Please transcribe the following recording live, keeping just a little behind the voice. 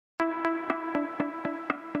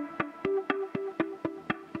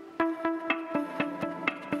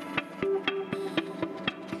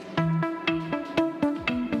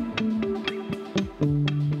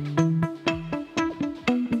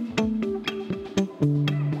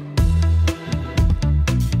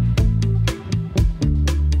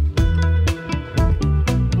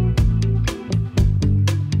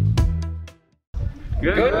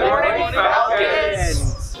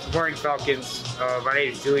Falcons. My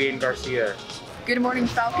name is Julian Garcia. Good morning,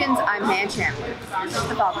 Falcons. I'm Han Chandler. This is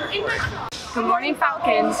the Falcon Report. Good morning,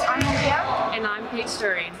 Falcons. I'm Sophia. And I'm Paige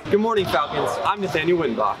Stirring. Good morning, Falcons. I'm Nathaniel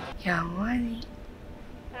Winbach. Good morning,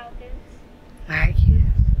 Falcons. Marcus.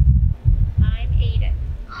 I'm Aiden.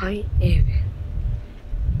 Hi, Evan.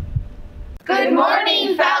 Good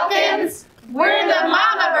morning, Falcons. We're the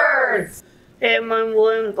Mama Birds. And I'm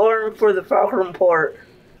William Thorne for the Falcon Report.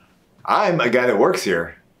 I'm a guy that works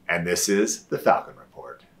here, and this is the Falcon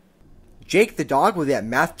Report. Jake the dog will be at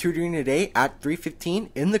math tutoring today at 3:15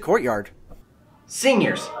 in the courtyard.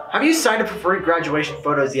 Seniors, have you signed up for free graduation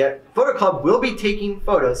photos yet? Photo Club will be taking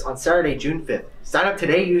photos on Saturday, June 5th. Sign up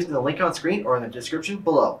today using the link on screen or in the description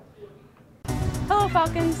below. Hello,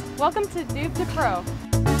 Falcons. Welcome to Newb to Pro.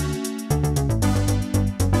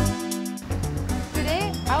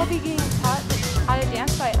 Today, I will be getting taught how to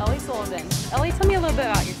dance by Ellie Sullivan. Ellie, tell me a little bit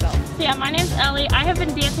about yourself. Yeah, my name's Ellie. I have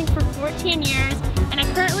been dancing for 14 years, and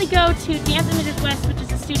I currently go to Dance Images West, which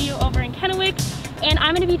is a studio over in Kennewick, and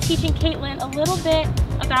I'm going to be teaching Kaitlyn a little bit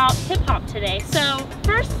about hip-hop today. So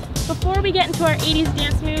first, before we get into our 80s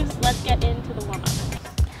dance moves, let's get into the warm-up.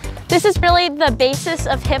 This is really the basis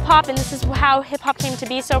of hip-hop, and this is how hip-hop came to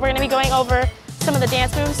be. So we're going to be going over some of the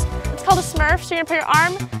dance moves. It's called a smurf. So you're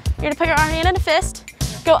going to put your hand in a fist,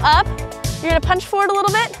 go up, you're going to punch forward a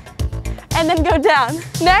little bit, and then go down.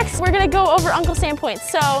 Next, we're going to go over Uncle Sam points.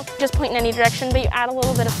 So just point in any direction, but you add a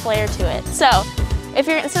little bit of flair to it. So if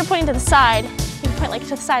you're, instead of pointing to the side, you can point like to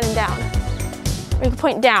the side and down. Or you can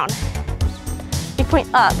point down. You can point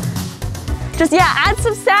up. Just, yeah, add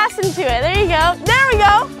some sass into it. There you go. There we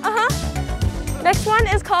go. Next one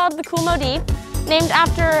is called the Cool Modi, named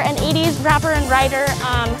after an 80s rapper and writer.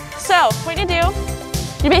 So what you do,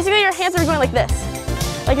 basically your hands are going like this.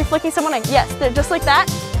 Like you're flicking someone like, yes, they're just like that.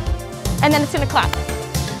 And then it's gonna clap.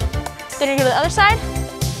 Then you're gonna go to the other side,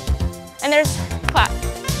 and there's clap.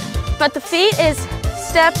 But the feet is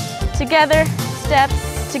step, together,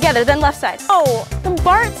 then left side. Oh, the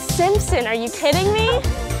Bart Simpson, are you kidding me?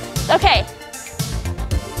 Okay,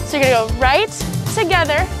 so you're gonna go right,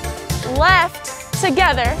 together, left,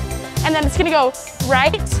 together, and then it's gonna go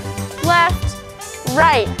right, left,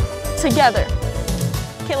 right, together.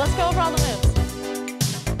 Okay, let's go over all the moves.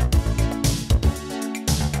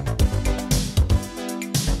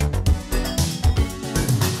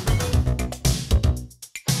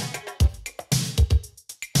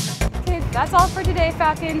 That's all for today,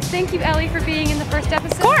 Falcons. Thank you, Ellie, for being in the first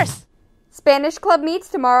episode. Of course! Spanish Club meets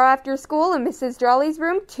tomorrow after school in Mrs. Jolly's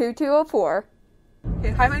room 2204. Okay,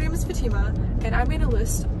 hi, my name is Fatima, and I made a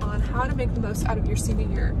list on how to make the most out of your senior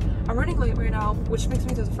year. I'm running late right now, which makes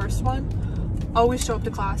me do the first one. Always show up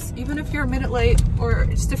to class, even if you're a minute late or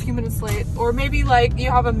just a few minutes late, or maybe like you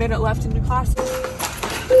have a minute left in your class.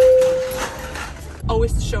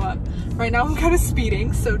 Always show up. Right now I'm kind of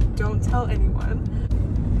speeding, so don't tell anyone.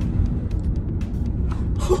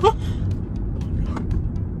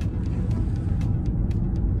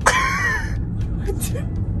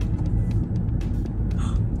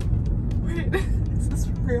 Wait, is this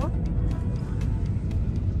for real?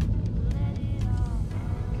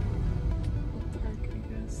 Dark, I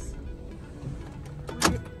guess.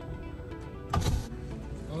 Wait.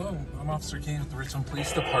 Hello, I'm Officer Kane with the Richmond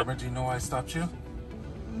Police Department. Do you know why I stopped you?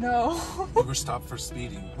 No. You were stopped for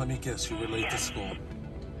speeding. Let me guess, you were late to school.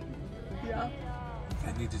 Yeah.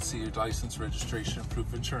 I need to see your license, registration, and proof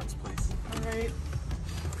of insurance, please. Alright.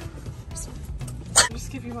 I'll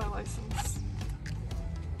just give you my license.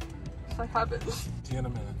 If I have it. See you in a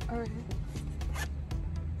minute. Alright.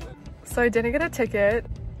 So I didn't get a ticket.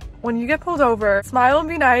 When you get pulled over, smile and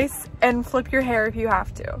be nice, and flip your hair if you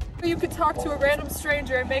have to. You could talk to a random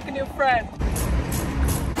stranger and make a new friend.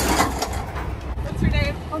 What's your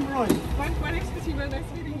name? I'm Roy. My name's Fatima. Nice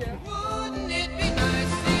meeting you. Wouldn't it be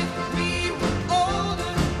nice if we were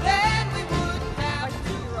older, then we wouldn't have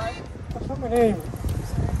to write. What's my name?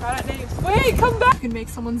 Got that name. Wait, come back! You can make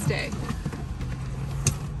someone's day.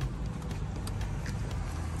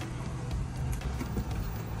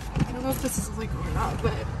 I don't know if this is illegal or not,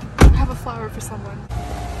 but I have a flower for someone.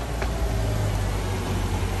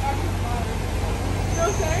 You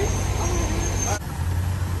okay?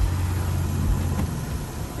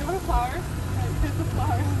 You want a flower? Here's a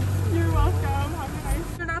flower. You're welcome. Have a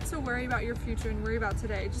nice. You're not to worry about your future and worry about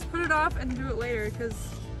today. Just put it off and do it later, because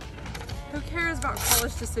who cares about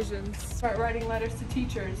college decisions? Start writing letters to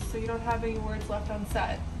teachers so you don't have any words left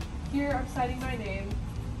unsaid. Here I'm signing my name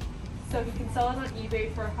so you can sell it on eBay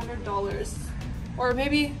for $100 or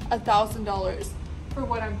maybe $1,000 for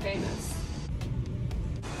when I'm famous.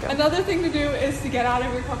 Another thing to do is to get out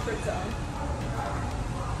of your comfort zone.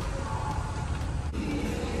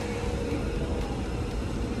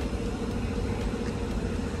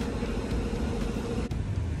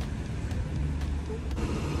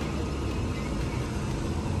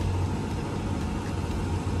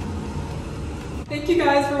 thank you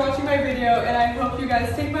guys for watching my video, and I hope you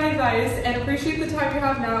guys take my advice and appreciate the time you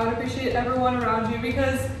have now and appreciate everyone around you,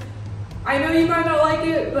 because I know you might not like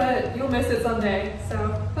it, but you'll miss it someday. So,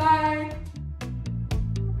 bye!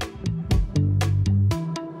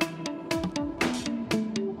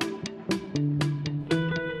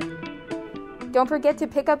 Don't forget to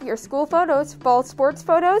pick up your school photos, fall sports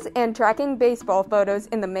photos, and tracking baseball photos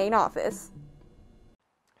in the main office.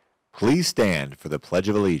 Please stand for the Pledge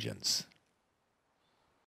of Allegiance.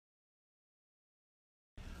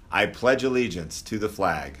 I pledge allegiance to the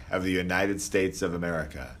flag of the United States of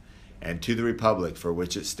America and to the republic for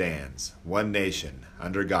which it stands, one nation,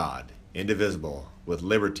 under God, indivisible, with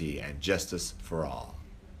liberty and justice for all.